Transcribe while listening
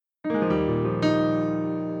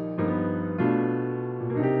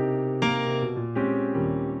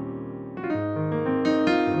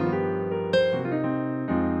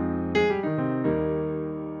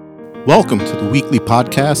Welcome to the weekly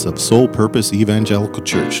podcast of Soul Purpose Evangelical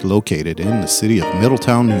Church, located in the city of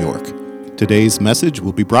Middletown, New York. Today's message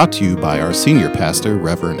will be brought to you by our senior pastor,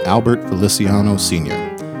 Reverend Albert Feliciano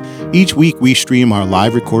Sr. Each week we stream our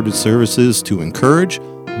live recorded services to encourage,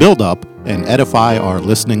 build up, and edify our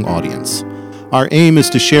listening audience. Our aim is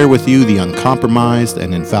to share with you the uncompromised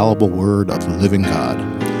and infallible word of the living God.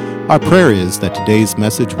 Our prayer is that today's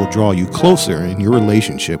message will draw you closer in your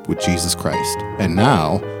relationship with Jesus Christ. And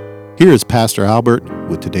now, here is Pastor Albert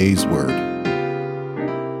with today's word.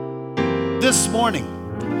 This morning,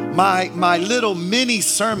 my little mini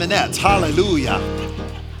sermonette, hallelujah.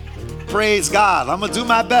 Praise God. I'm going to do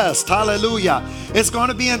my best, hallelujah. It's going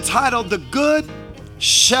to be entitled, The Good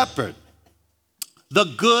Shepherd. The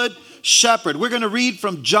Good Shepherd. We're going to read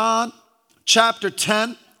from John chapter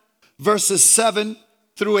 10, verses 7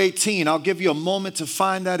 through 18. I'll give you a moment to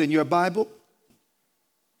find that in your Bible.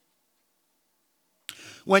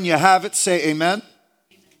 When you have it, say amen.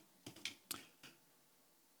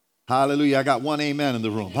 Hallelujah. I got one amen in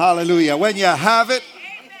the room. Hallelujah. When you have it,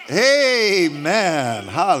 amen.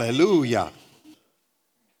 Hallelujah.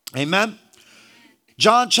 Amen.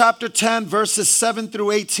 John chapter 10, verses 7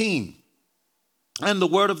 through 18. And the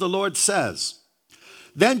word of the Lord says,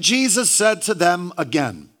 Then Jesus said to them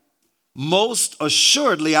again, Most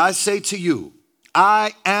assuredly I say to you,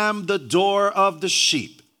 I am the door of the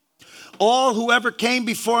sheep. All who ever came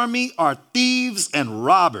before me are thieves and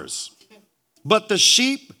robbers, but the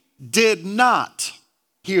sheep did not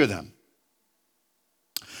hear them.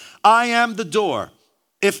 I am the door.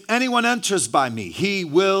 If anyone enters by me, he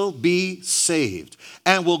will be saved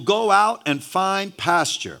and will go out and find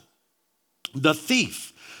pasture. The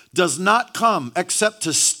thief does not come except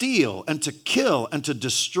to steal and to kill and to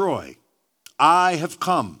destroy. I have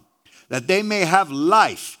come that they may have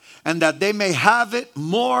life and that they may have it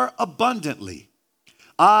more abundantly.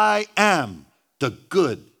 I am the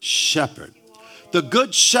good shepherd. The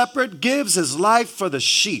good shepherd gives his life for the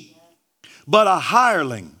sheep. But a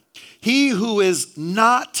hireling, he who is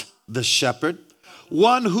not the shepherd,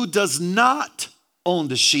 one who does not own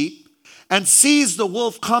the sheep, and sees the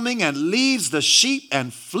wolf coming and leaves the sheep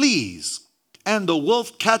and flees, and the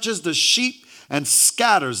wolf catches the sheep and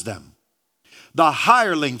scatters them. The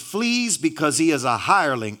hireling flees because he is a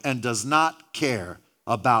hireling and does not care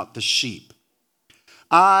about the sheep.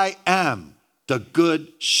 I am the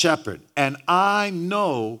good shepherd, and I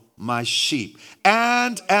know my sheep,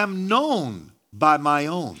 and am known by my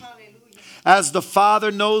own. As the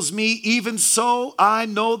Father knows me, even so I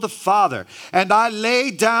know the Father, and I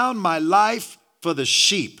lay down my life for the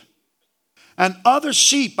sheep. And other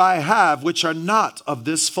sheep I have which are not of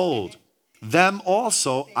this fold. Them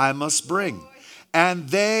also I must bring, and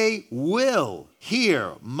they will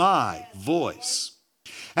hear my voice.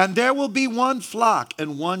 And there will be one flock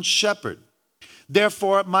and one shepherd.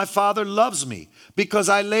 Therefore my Father loves me, because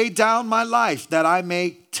I lay down my life that I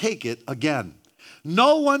may take it again.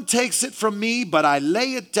 No one takes it from me, but I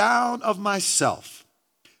lay it down of myself.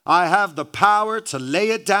 I have the power to lay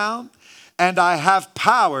it down, and I have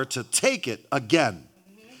power to take it again.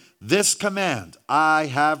 This command I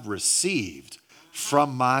have received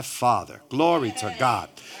from my Father. Glory to God.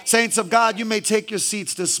 Saints of God, you may take your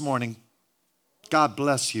seats this morning. God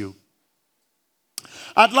bless you.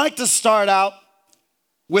 I'd like to start out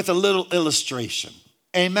with a little illustration.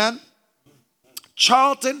 Amen.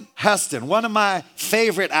 Charlton Heston, one of my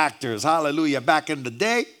favorite actors, hallelujah, back in the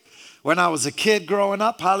day when I was a kid growing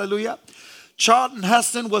up, hallelujah. Charlton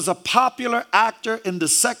Heston was a popular actor in the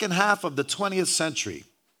second half of the 20th century.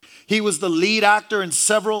 He was the lead actor in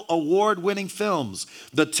several award-winning films,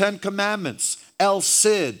 The Ten Commandments, El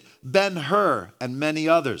Cid, Ben-Hur, and many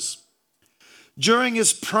others. During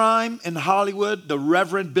his prime in Hollywood, the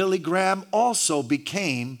Reverend Billy Graham also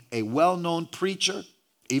became a well-known preacher,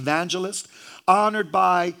 evangelist, honored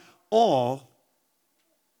by all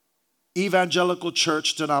evangelical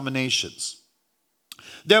church denominations.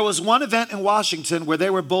 There was one event in Washington where they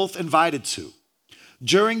were both invited to.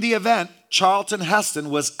 During the event, Charlton Heston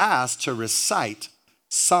was asked to recite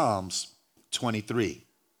Psalms 23.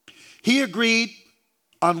 He agreed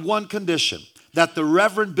on one condition, that the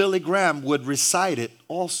Reverend Billy Graham would recite it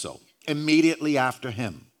also immediately after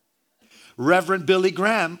him. Reverend Billy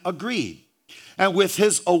Graham agreed. And with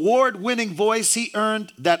his award-winning voice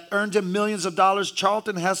that earned him millions of dollars,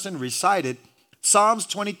 Charlton Heston recited Psalms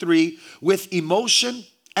 23 with emotion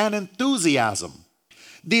and enthusiasm.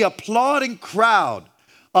 The applauding crowd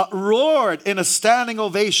roared in a standing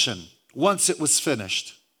ovation once it was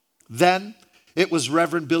finished. Then it was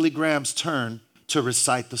Reverend Billy Graham's turn to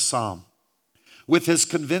recite the psalm. With his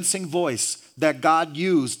convincing voice that God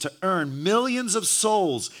used to earn millions of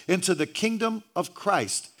souls into the kingdom of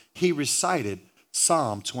Christ, he recited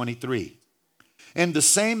Psalm 23 in the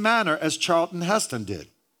same manner as Charlton Heston did.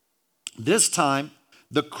 This time,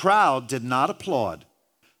 the crowd did not applaud,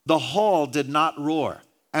 the hall did not roar,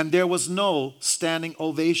 and there was no standing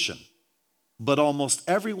ovation. But almost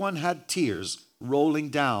everyone had tears rolling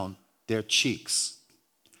down their cheeks.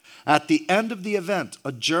 At the end of the event,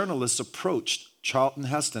 a journalist approached Charlton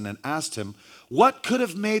Heston and asked him what could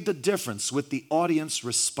have made the difference with the audience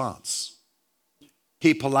response.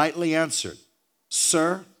 He politely answered,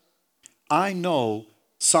 "Sir, I know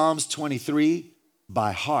Psalms 23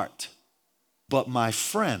 by heart, but my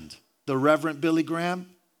friend, the Reverend Billy Graham,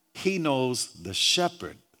 he knows the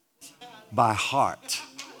shepherd by heart."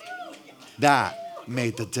 That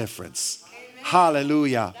made the difference.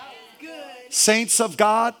 Hallelujah. Saints of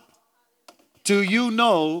God, do you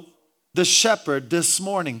know the shepherd this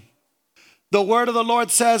morning? The word of the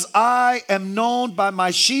Lord says, "I am known by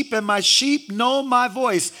my sheep, and my sheep know my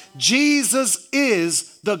voice." Jesus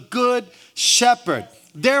is the good shepherd.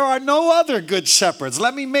 There are no other good shepherds.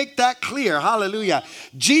 Let me make that clear. Hallelujah.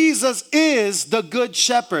 Jesus is the good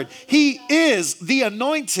shepherd. He is the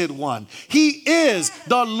anointed one. He is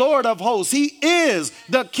the Lord of hosts. He is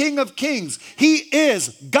the King of kings. He is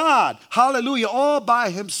God. Hallelujah. All by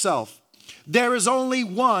himself. There is only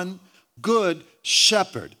one good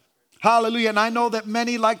shepherd. Hallelujah. And I know that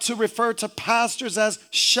many like to refer to pastors as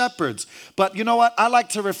shepherds. But you know what? I like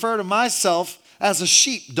to refer to myself as a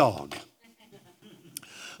sheepdog.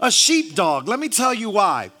 A sheepdog. Let me tell you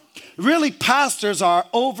why. Really, pastors are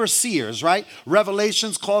overseers, right?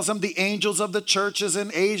 Revelations calls them the angels of the churches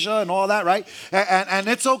in Asia and all that, right? And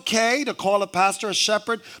it's okay to call a pastor a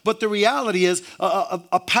shepherd, but the reality is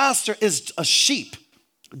a pastor is a sheep,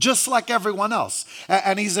 just like everyone else.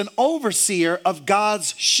 And he's an overseer of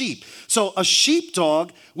God's sheep. So a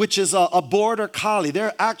sheepdog, which is a border collie,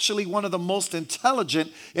 they're actually one of the most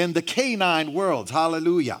intelligent in the canine world.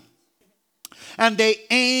 Hallelujah. And they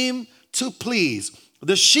aim to please.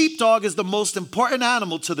 The sheepdog is the most important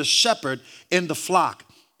animal to the shepherd in the flock.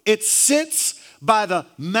 It sits by the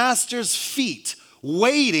master's feet,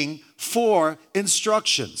 waiting for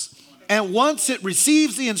instructions. And once it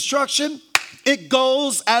receives the instruction, it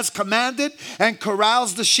goes as commanded and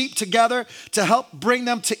corrals the sheep together to help bring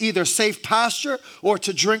them to either safe pasture or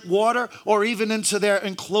to drink water or even into their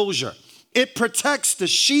enclosure. It protects the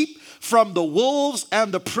sheep from the wolves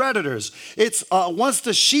and the predators. It's once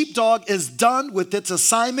the sheepdog is done with its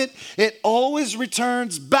assignment, it always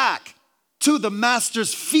returns back to the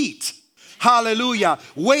master's feet. Hallelujah.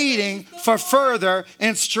 Waiting for further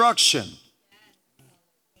instruction.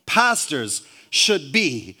 Pastors should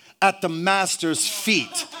be at the master's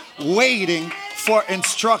feet, waiting for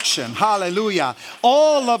instruction. Hallelujah.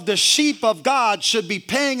 All of the sheep of God should be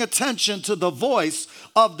paying attention to the voice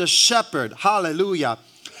of the shepherd. Hallelujah.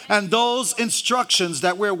 And those instructions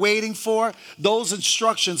that we're waiting for, those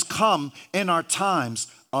instructions come in our times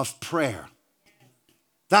of prayer.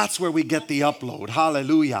 That's where we get the upload.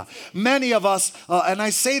 Hallelujah. Many of us, and I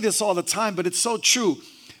say this all the time, but it's so true.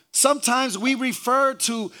 Sometimes we refer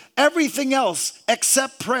to everything else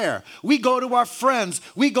except prayer. We go to our friends.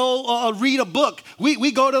 We go read a book.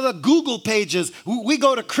 We go to the Google pages. We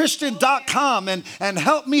go to Christian.com and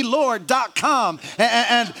helpmelord.com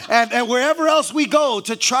and wherever else we go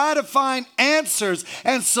to try to find answers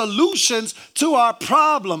and solutions to our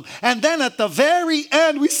problem. And then at the very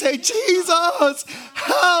end, we say, "Jesus,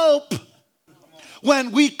 help."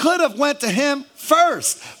 When we could have went to him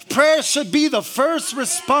first. Prayer should be the first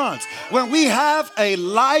response. When we have a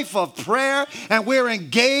life of prayer and we're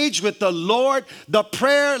engaged with the Lord, the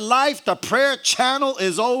prayer life, the prayer channel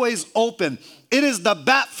is always open. It is the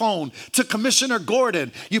bat phone to Commissioner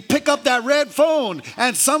Gordon. You pick up that red phone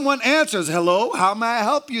and someone answers, "Hello, how may I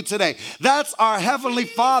help you today?" That's our Heavenly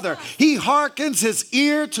Father. He hearkens his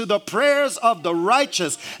ear to the prayers of the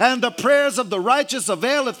righteous, and the prayers of the righteous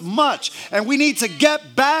availeth much. And we need to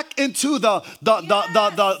get back into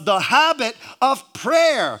the habit of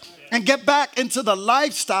prayer and get back into the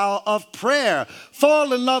lifestyle of prayer.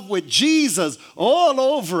 Fall in love with Jesus all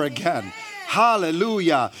over again.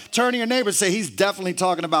 Hallelujah. Turn to your neighbor and say, "He's definitely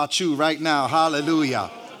talking about you right now."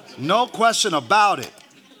 Hallelujah. No question about it.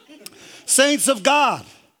 Saints of God,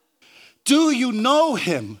 do you know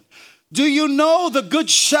him? Do you know the good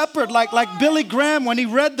shepherd? Like Billy Graham, when he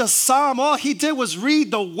read the psalm, all he did was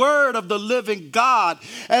read the word of the living God,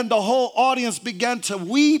 and the whole audience began to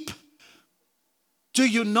weep. Do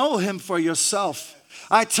you know him for yourself?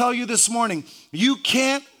 I tell you this morning, you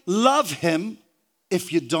can't love him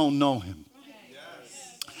if you don't know him.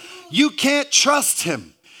 You can't trust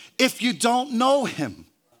him if you don't know him.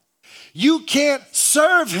 You can't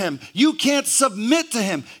serve him. You can't submit to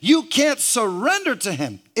him. You can't surrender to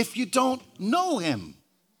him if you don't know him.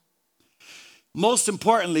 Most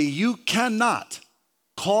importantly, you cannot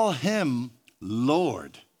call him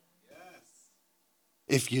Lord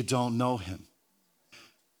if you don't know him.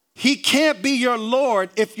 He can't be your Lord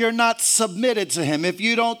if you're not submitted to him, if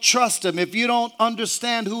you don't trust him, if you don't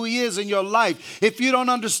understand who he is in your life, if you don't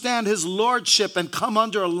understand his lordship and come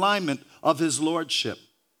under alignment of his lordship.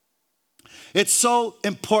 It's so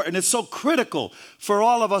important, it's so critical for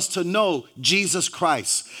all of us to know Jesus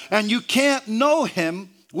Christ. And you can't know him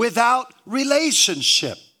without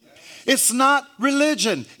relationship. It's not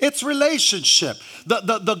religion, it's relationship.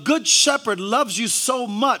 The good shepherd loves you so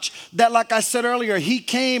much that, like I said earlier, he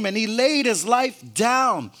came and he laid his life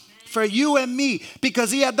down for you and me because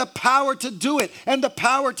he had the power to do it and the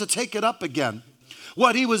power to take it up again.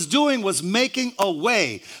 What he was doing was making a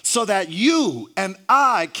way so that you and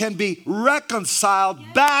I can be reconciled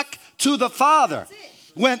back to the Father.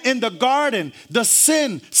 When in the garden, the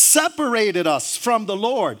sin separated us from the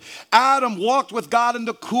Lord. Adam walked with God in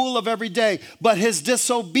the cool of every day, but his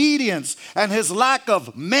disobedience and his lack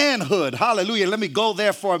of manhood, hallelujah, let me go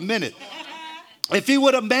there for a minute. If he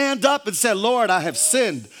would have manned up and said, Lord, I have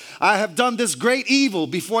sinned. I have done this great evil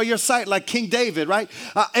before your sight, like King David, right?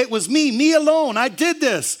 It was me alone. I did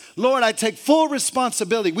this. Lord, I take full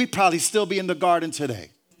responsibility. We'd probably still be in the garden today.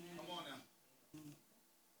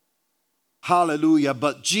 Hallelujah.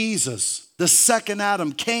 But Jesus, the second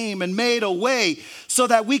Adam, came and made a way so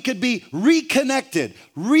that we could be reconnected,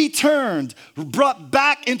 returned, brought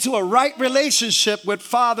back into a right relationship with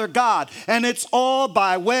Father God. And it's all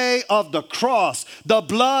by way of the cross, the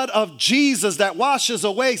blood of Jesus that washes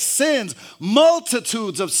away sins,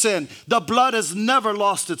 multitudes of sin. The blood has never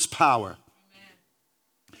lost its power.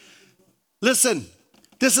 Listen,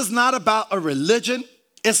 this is not about a religion.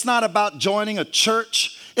 It's not about joining a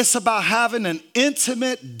church. It's about having an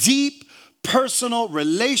intimate, deep, personal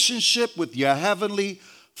relationship with your heavenly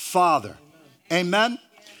Father. Amen?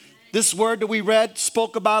 This word that we read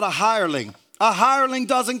spoke about a hireling. A hireling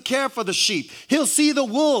doesn't care for the sheep. He'll see the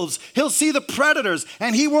wolves. He'll see the predators,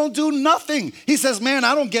 and he won't do nothing. He says, man,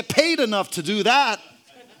 I don't get paid enough to do that.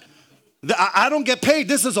 I don't get paid.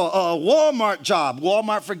 This is a Walmart job.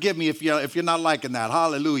 Walmart, forgive me if you're not liking that.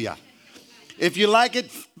 Hallelujah. If you like it,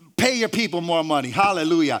 pay your people more money.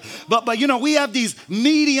 Hallelujah. But you know, we have these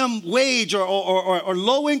medium wage or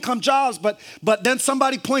low income jobs, but then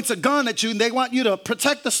somebody points a gun at you and they want you to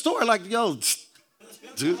protect the store. Like, yo,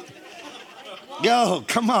 dude. Yo,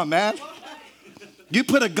 come on, man. You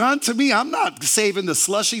put a gun to me, I'm not saving the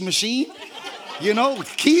slushy machine. You know,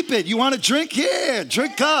 keep it. You want a drink? Here,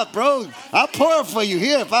 drink up, bro. I'll pour it for you.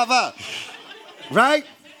 Here, Papa. Right?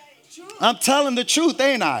 I'm telling the truth,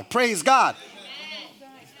 ain't I? Praise God.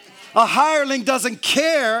 A hireling doesn't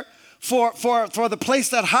care for the place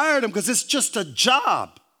that hired him because it's just a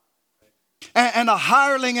job. And a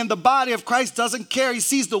hireling in the body of Christ doesn't care. He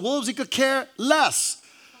sees the wolves, he could care less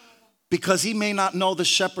because he may not know the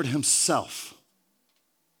shepherd himself.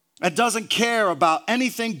 And doesn't care about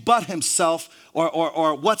anything but himself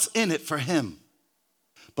or what's in it for him.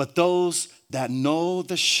 But those that know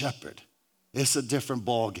the shepherd, it's a different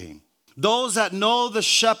ballgame. Those that know the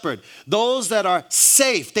shepherd, those that are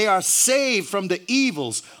safe, they are saved from the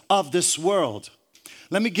evils of this world.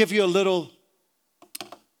 Let me give you a little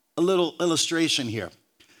illustration here.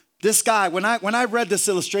 This guy, when I read this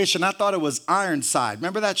illustration, I thought it was Ironside.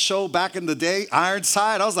 Remember that show back in the day,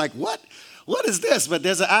 Ironside? I was like, what is this? But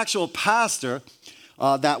there's an actual pastor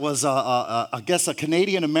that was, I guess, a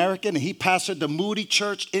Canadian American, and he pastored the Moody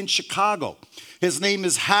Church in Chicago. His name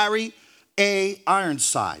is Harry A.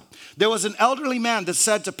 Ironside. There was an elderly man that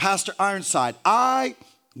said to Pastor Ironside, I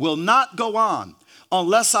will not go on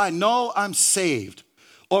unless I know I'm saved,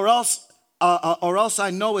 or else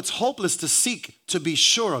I know it's hopeless to seek to be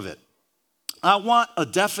sure of it. I want a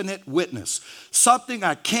definite witness, something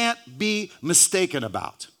I can't be mistaken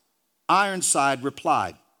about. Ironside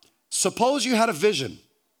replied, suppose you had a vision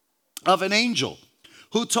of an angel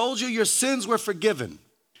who told you your sins were forgiven.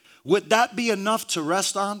 Would that be enough to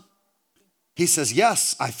rest on? He says,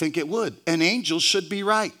 yes, I think it would. An angel should be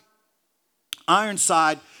right.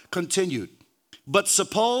 Ironside continued, but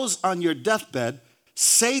suppose on your deathbed,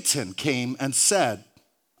 Satan came and said,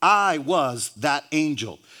 I was that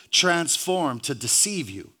angel, transformed to deceive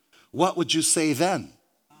you. What would you say then?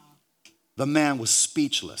 The man was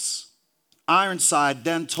speechless. Ironside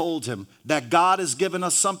then told him that God has given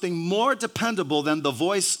us something more dependable than the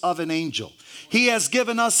voice of an angel. He has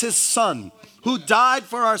given us his son, who died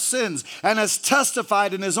for our sins and has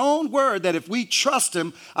testified in his own word that if we trust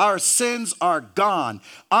him, our sins are gone.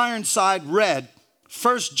 Ironside read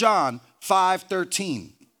 1 John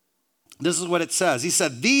 5:13. This is what it says. He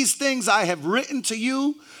said, these things I have written to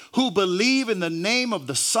you who believe in the name of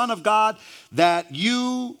the Son of God, that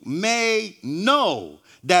you may know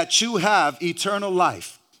that you have eternal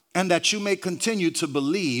life and that you may continue to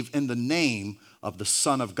believe in the name of the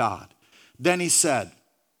Son of God. Then he said,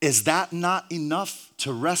 is that not enough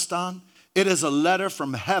to rest on? It is a letter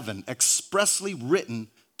from heaven expressly written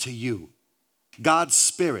to you. God's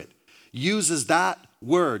Spirit uses that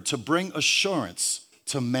word to bring assurance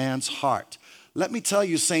to man's heart. Let me tell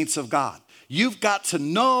you, saints of God, you've got to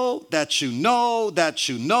know that you know that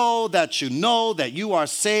you know that you know that you are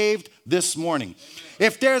saved this morning.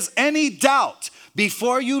 If there's any doubt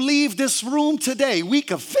before you leave this room today, we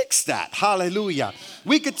could fix that. Hallelujah.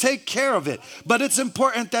 We could take care of it. But it's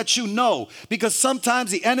important that you know, because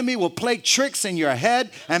sometimes the enemy will play tricks in your head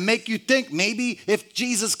and make you think maybe if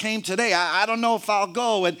Jesus came today, I don't know if I'll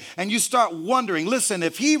go. And you start wondering, listen,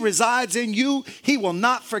 if he resides in you, he will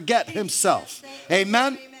not forget himself.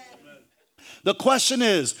 Amen. The question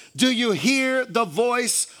is, do you hear the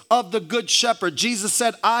voice of the good shepherd? Jesus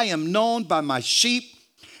said, I am known by my sheep,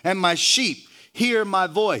 and my sheep hear my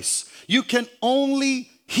voice. You can only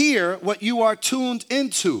hear what you are tuned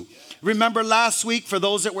into. Remember last week, for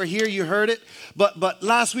those that were here, you heard it. But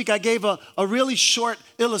last week I gave a really short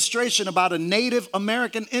illustration about a Native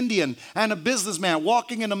American Indian and a businessman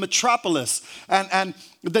walking in a metropolis. And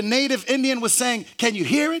the Native Indian was saying, can you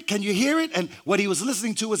hear it? Can you hear it? And what he was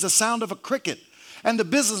listening to was the sound of a cricket. And the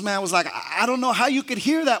businessman was like, I don't know how you could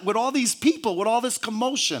hear that with all these people, with all this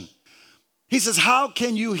commotion. He says, how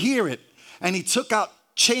can you hear it? And he took out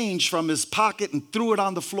change from his pocket and threw it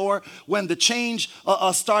on the floor. When the change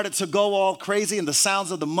started to go all crazy and the sounds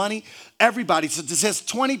of the money, everybody, so it says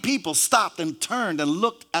 20 people stopped and turned and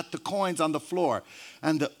looked at the coins on the floor.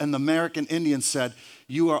 And the American Indian said,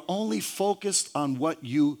 you are only focused on what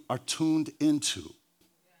you are tuned into.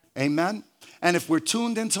 Amen? And if we're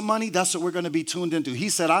tuned into money, that's what we're going to be tuned into. He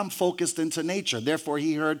said, I'm focused into nature. Therefore,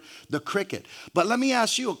 he heard the cricket. But let me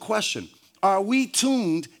ask you a question. Are we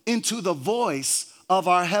tuned into the voice of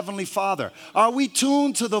our Heavenly Father? Are we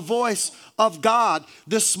tuned to the voice of God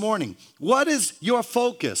this morning? What is your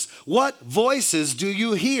focus? What voices do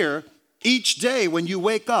you hear each day when you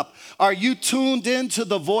wake up? Are you tuned into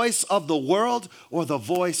the voice of the world or the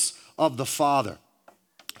voice of the Father?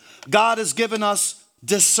 God has given us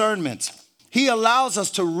discernment. He allows us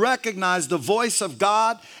to recognize the voice of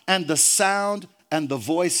God and the sound and the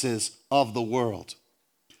voices of the world.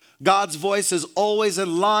 God's voice is always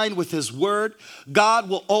in line with his word. God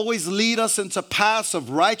will always lead us into paths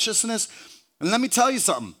of righteousness. And let me tell you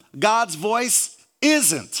something. God's voice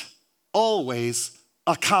isn't always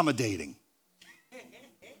accommodating.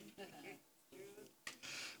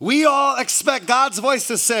 We all expect God's voice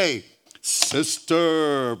to say,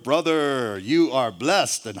 sister, brother, you are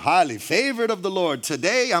blessed and highly favored of the Lord.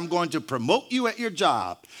 Today, I'm going to promote you at your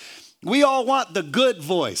job. We all want the good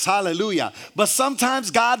voice, hallelujah. But sometimes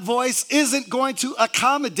God's voice isn't going to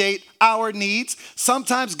accommodate our needs.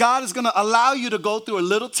 Sometimes God is going to allow you to go through a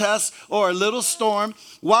little test or a little storm.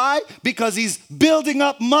 Why? Because he's building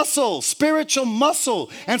up muscle, spiritual muscle,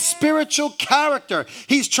 and spiritual character.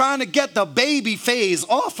 He's trying to get the baby phase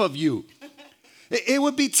off of you. It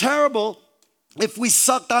would be terrible if we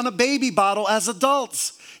sucked on a baby bottle as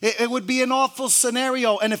adults. It would be an awful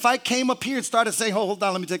scenario. And if I came up here and started saying, oh, hold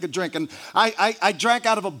on, let me take a drink, and I drank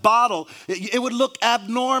out of a bottle, it would look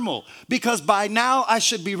abnormal, because by now I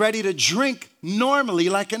should be ready to drink normally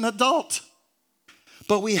like an adult.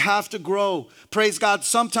 But we have to grow. Praise God.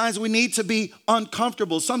 Sometimes we need to be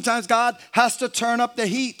uncomfortable. Sometimes God has to turn up the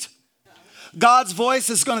heat. God's voice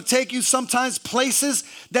is going to take you sometimes places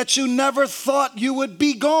that you never thought you would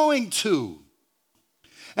be going to.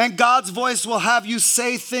 And God's voice will have you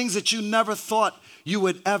say things that you never thought you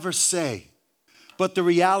would ever say. But the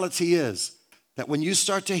reality is that when you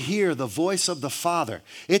start to hear the voice of the Father,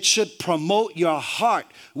 it should promote your heart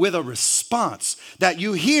with a response that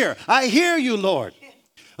you hear. I hear you, Lord.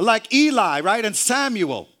 Like Eli, right? And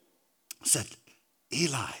Samuel said,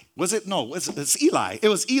 Eli. Was it? No, it's Eli. It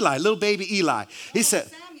was Eli, little baby Eli. He said,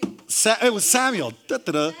 it was Samuel.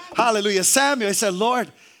 Hallelujah. Samuel, he said, Lord,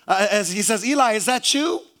 as he says, Eli, is that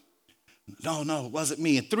you? No, it wasn't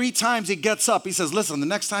me. And 3 times he gets up. He says, listen, the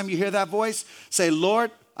next time you hear that voice, say,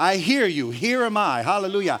 Lord, I hear you. Here am I.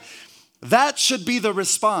 Hallelujah. That should be the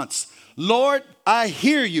response. Lord, I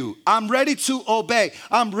hear you. I'm ready to obey.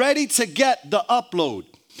 I'm ready to get the upload.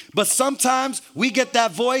 But sometimes we get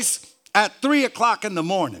that voice at 3 o'clock in the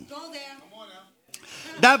morning. Go there.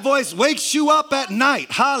 That voice wakes you up at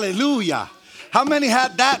night. Hallelujah. How many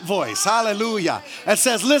had that voice? Hallelujah. And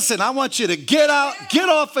says, listen, I want you to get out, get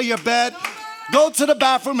off of your bed, go to the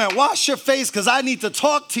bathroom and wash your face because I need to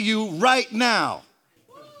talk to you right now.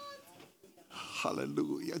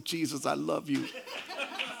 Hallelujah. Jesus, I love you.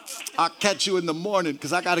 I'll catch you in the morning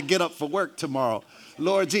because I got to get up for work tomorrow.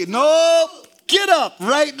 Lord Jesus, no, get up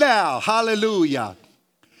right now. Hallelujah.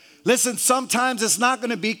 Listen, sometimes it's not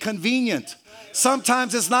going to be convenient.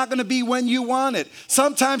 Sometimes it's not going to be when you want it.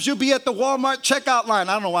 Sometimes you'll be at the Walmart checkout line.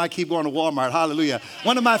 I don't know why I keep going to Walmart. Hallelujah.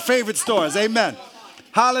 One of my favorite stores. Amen.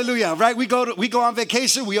 Hallelujah. Right? We go on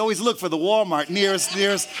vacation. We always look for the Walmart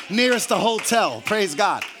nearest the hotel. Praise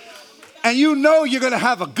God. And you know you're going to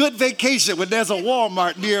have a good vacation when there's a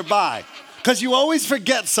Walmart nearby because you always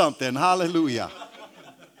forget something. Hallelujah.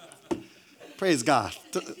 Praise God.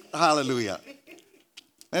 Hallelujah.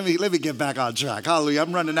 Let me get back on track. Hallelujah.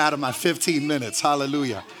 I'm running out of my 15 minutes.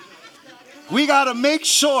 Hallelujah. We got to make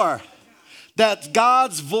sure that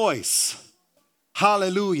God's voice,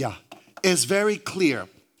 hallelujah, is very clear.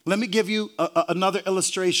 Let me give you another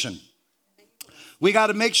illustration. We got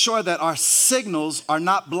to make sure that our signals are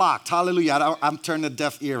not blocked. Hallelujah. I'm turning a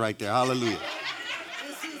deaf ear right there. Hallelujah.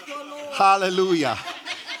 Hallelujah.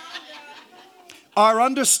 Our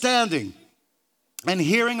understanding and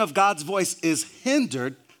hearing of God's voice is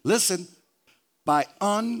hindered, listen, by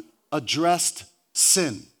unaddressed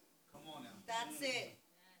sin. That's it.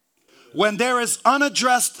 When there is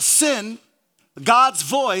unaddressed sin, God's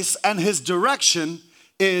voice and his direction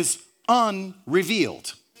is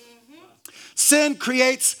unrevealed. Sin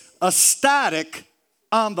creates a static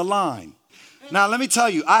on the line. Now, let me tell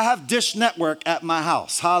you, I have Dish Network at my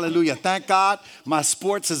house. Hallelujah. Thank God my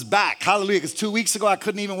sports is back. Hallelujah. Because 2 weeks ago, I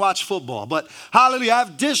couldn't even watch football. But hallelujah, I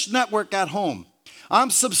have Dish Network at home. I'm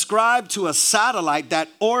subscribed to a satellite that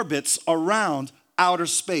orbits around outer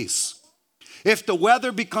space. If the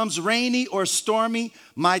weather becomes rainy or stormy,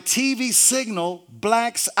 my TV signal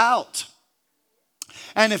blanks out.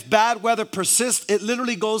 And if bad weather persists, it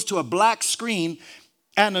literally goes to a black screen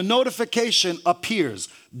and a notification appears.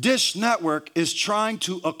 Dish Network is trying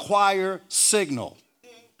to acquire signal.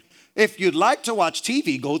 If you'd like to watch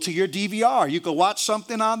TV, go to your DVR. You can watch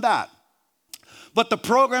something on that. But the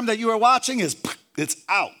program that you are watching it's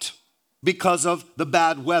out because of the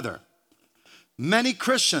bad weather. Many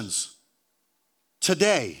Christians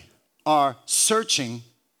today are searching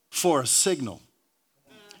for a signal.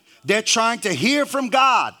 They're trying to hear from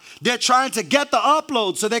God. They're trying to get the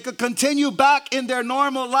upload so they could continue back in their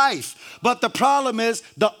normal life. But the problem is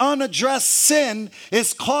the unaddressed sin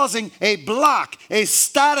is causing a block, a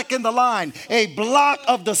static in the line, a block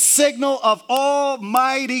of the signal of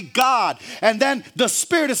Almighty God. And then the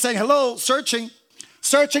Spirit is saying, hello, searching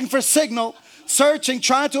for signal,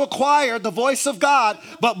 trying to acquire the voice of God.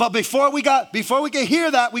 But before we can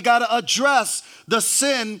hear that, we got to address the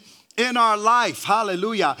sin in our life.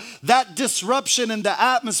 Hallelujah. That disruption in the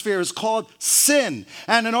atmosphere is called sin.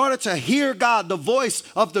 And in order to hear God, the voice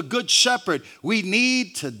of the Good Shepherd, we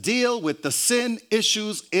need to deal with the sin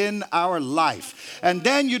issues in our life. And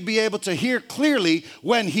then you'd be able to hear clearly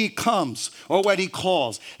when he comes or when he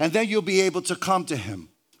calls. And then you'll be able to come to him.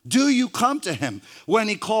 Do you come to him when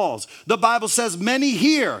he calls? The Bible says many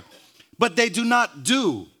hear, but they do not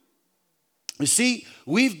do. You see,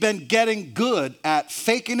 we've been getting good at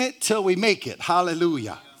faking it till we make it.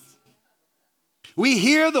 Hallelujah. We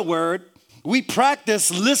hear the word. We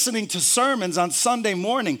practice listening to sermons on Sunday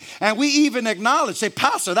morning. And we even acknowledge, say,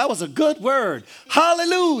 Pastor, that was a good word.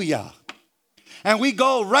 Hallelujah. And we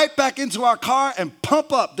go right back into our car and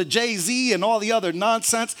pump up the Jay-Z and all the other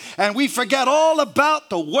nonsense. And we forget all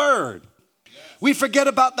about the word. We forget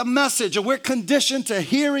about the message. And we're conditioned to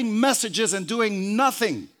hearing messages and doing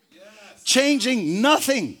nothing. Changing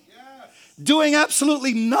nothing, doing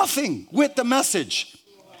absolutely nothing with the message.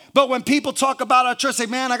 But when people talk about our church, say,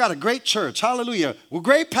 man, I got a great church. Hallelujah. Well,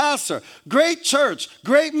 great pastor, great church,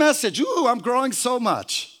 great message. Ooh, I'm growing so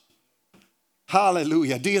much.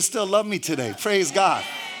 Hallelujah. Do you still love me today? Praise God.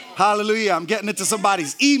 Hallelujah. I'm getting into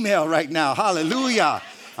somebody's email right now. Hallelujah.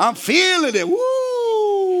 I'm feeling it.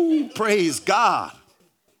 Woo. Praise God.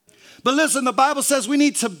 But listen, the Bible says we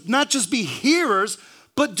need to not just be hearers,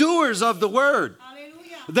 but doers of the word.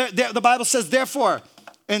 The Bible says, therefore,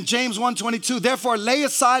 in James 1:22, therefore lay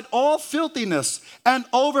aside all filthiness and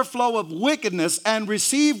overflow of wickedness and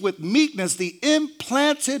receive with meekness the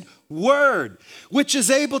implanted word, which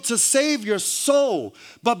is able to save your soul.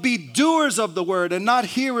 But be doers of the word and not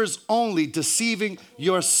hearers only, deceiving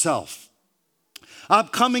yourself. I'm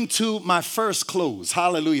coming to my first close.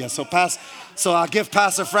 Hallelujah. So I'll give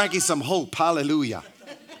Pastor Frankie some hope. Hallelujah.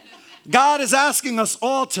 God is asking us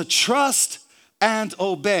all to trust and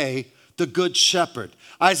obey the good shepherd.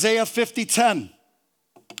 Isaiah 50:10.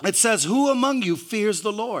 It says, who among you fears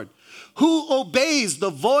the Lord? Who obeys the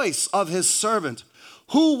voice of his servant?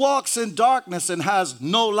 Who walks in darkness and has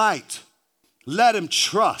no light? Let him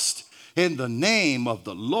trust in the name of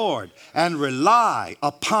the Lord and rely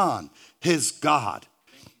upon his God.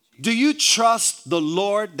 Do you trust the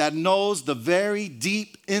Lord that knows the very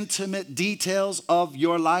deep, intimate details of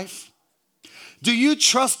your life? Do you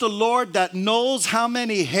trust the Lord that knows how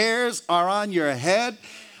many hairs are on your head?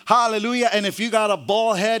 Hallelujah. And if you got a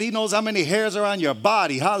bald head, he knows how many hairs are on your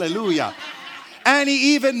body. Hallelujah. And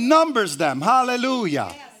he even numbers them.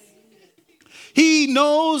 Hallelujah. He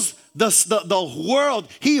knows the world.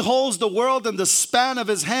 He holds the world in the span of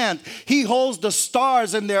his hand. He holds the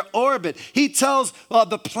stars in their orbit. He tells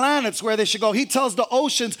the planets where they should go. He tells the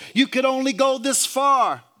oceans, you could only go this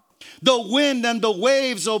far. The wind and the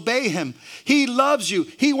waves obey him. He loves you.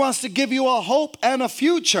 He wants to give you a hope and a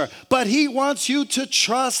future, but he wants you to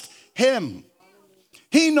trust him.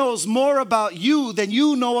 He knows more about you than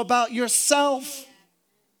you know about yourself.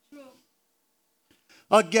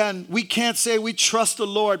 Again, we can't say we trust the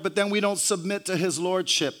Lord, but then we don't submit to his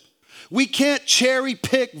lordship. We can't cherry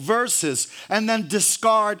pick verses and then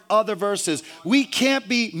discard other verses. We can't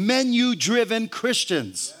be menu-driven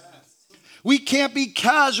Christians. We can't be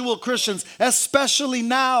casual Christians, especially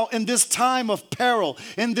now in this time of peril,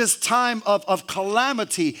 in this time of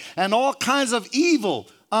calamity and all kinds of evil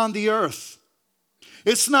on the earth.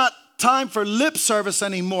 It's not time for lip service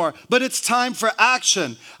anymore, but it's time for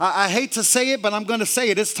action. I hate to say it, but I'm going to say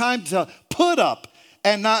it. It's time to put up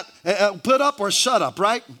and not put up or shut up,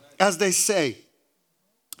 right? As they say.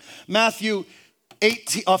 Matthew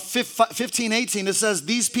 15:18, it says,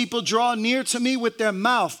 these people draw near to me with their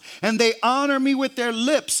mouth and they honor me with their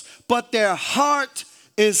lips, but their heart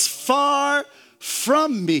is far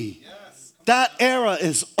from me. Yes. That era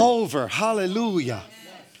is over. Hallelujah. Yes.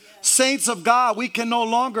 Saints of God, we can no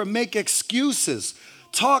longer make excuses.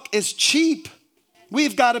 Talk is cheap.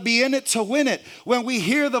 We've got to be in it to win it. When we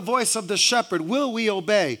hear the voice of the shepherd, will we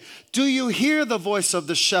obey? Do you hear the voice of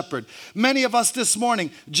the shepherd? Many of us this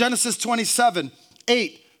morning, Genesis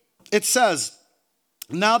 27:8, it says,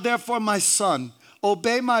 now therefore, my son,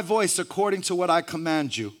 obey my voice according to what I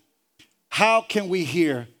command you. How can we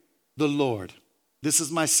hear the Lord? This is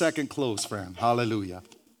my second close, friend. Hallelujah.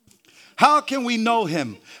 How can we know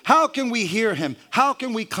him? How can we hear him? How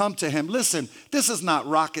can we come to him? Listen, this is not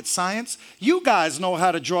rocket science. You guys know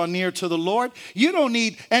how to draw near to the Lord. You don't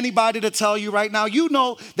need anybody to tell you right now. You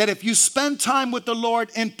know that if you spend time with the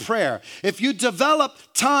Lord in prayer, if you develop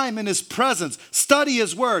time in his presence, study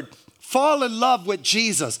his word, fall in love with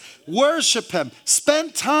Jesus, worship him,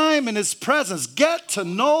 spend time in his presence, get to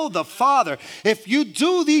know the Father. If you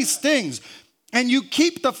do these things, and you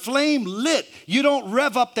keep the flame lit. You don't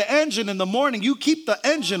rev up the engine in the morning. You keep the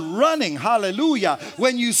engine running. Hallelujah.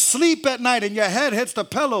 When you sleep at night and your head hits the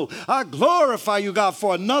pillow, I glorify you, God,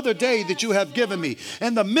 for another day that you have given me.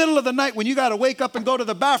 In the middle of the night when you got to wake up and go to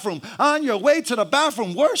the bathroom, on your way to the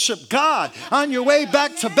bathroom, worship God. On your way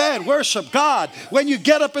back to bed, worship God. When you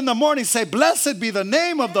get up in the morning, say, blessed be the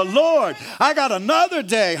name of the Lord. I got another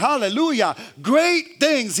day. Hallelujah. Great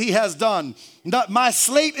things he has done. My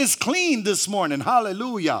slate is clean this morning.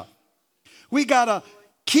 Hallelujah. We got to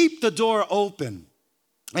keep the door open.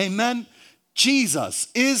 Amen. Jesus,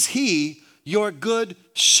 is he your good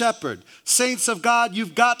shepherd? Saints of God,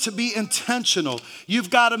 you've got to be intentional.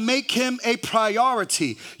 You've got to make him a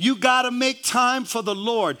priority. You got to make time for the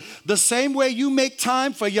Lord. The same way you make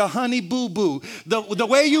time for your honey boo boo. The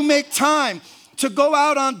way you make time to go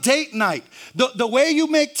out on date night, the way you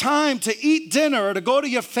make time to eat dinner or to go to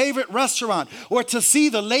your favorite restaurant or to see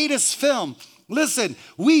the latest film. Listen,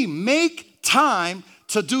 we make time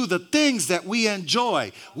to do the things that we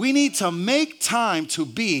enjoy. We need to make time to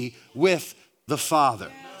be with the Father.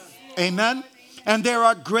 Amen. And there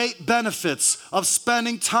are great benefits of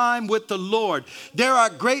spending time with the Lord. There are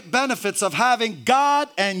great benefits of having God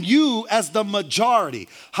and you as the majority.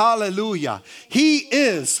 Hallelujah. He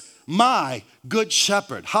is my good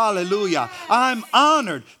shepherd. Hallelujah. I'm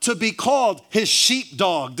honored to be called his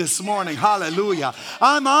sheepdog this morning. Hallelujah.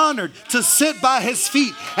 I'm honored to sit by his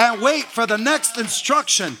feet and wait for the next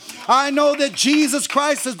instruction. I know that Jesus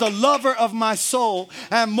Christ is the lover of my soul.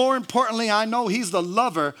 And more importantly, I know he's the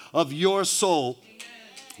lover of your soul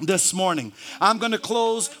this morning. I'm going to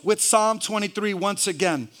close with Psalm 23 once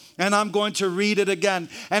again. And I'm going to read it again.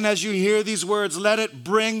 And as you hear these words, let it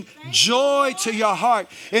bring joy to your heart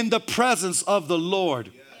in the presence of the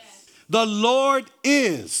Lord. Yes. The Lord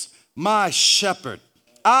is my shepherd.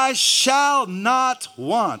 I shall not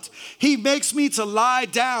want. He makes me to lie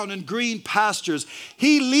down in green pastures.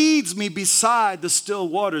 He leads me beside the still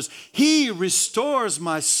waters. He restores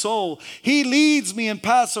my soul. He leads me in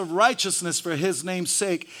paths of righteousness for his name's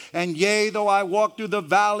sake. And yea, though I walk through the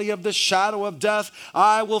valley of the shadow of death,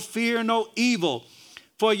 I will fear no evil.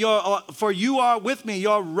 For you are with me,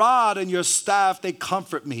 your rod and your staff, they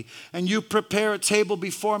comfort me. And you prepare a table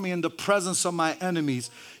before me in the presence of my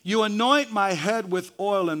enemies. You anoint my head with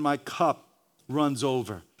oil, and my cup runs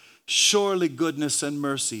over. Surely goodness and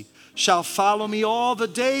mercy shall follow me all the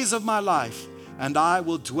days of my life, and I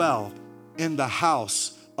will dwell in the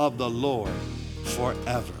house of the Lord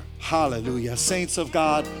forever. Hallelujah. Saints of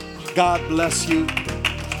God, God bless you.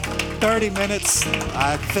 30 minutes.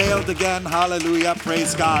 I failed again. Hallelujah.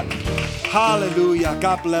 Praise God. Hallelujah.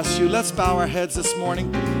 God bless you. Let's bow our heads this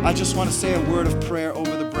morning. I just want to say a word of prayer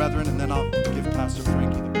over the brethren, and then I'll give Pastor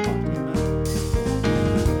Frankie the mic.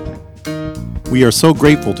 We are so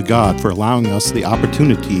grateful to God for allowing us the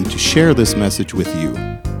opportunity to share this message with you.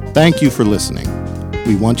 Thank you for listening.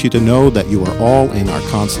 We want you to know that you are all in our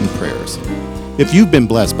constant prayers. If you've been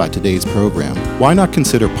blessed by today's program, why not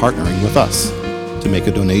consider partnering with us? To make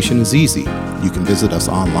a donation is easy. You can visit us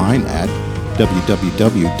online at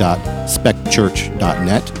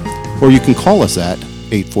www.specchurch.net, or you can call us at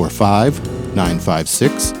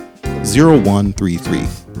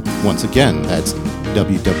 845-956-0133. Once again, that's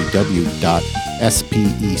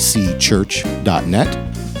www.specchurch.net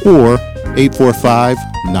or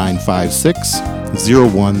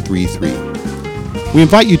 845-956-0133. We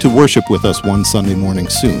invite you to worship with us one Sunday morning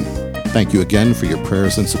soon. Thank you again for your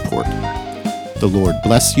prayers and support. The Lord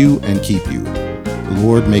bless you and keep you. The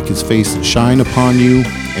Lord make his face to shine upon you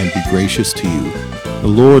and be gracious to you. The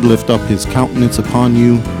Lord lift up his countenance upon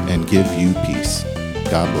you and give you peace.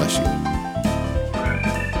 God bless you.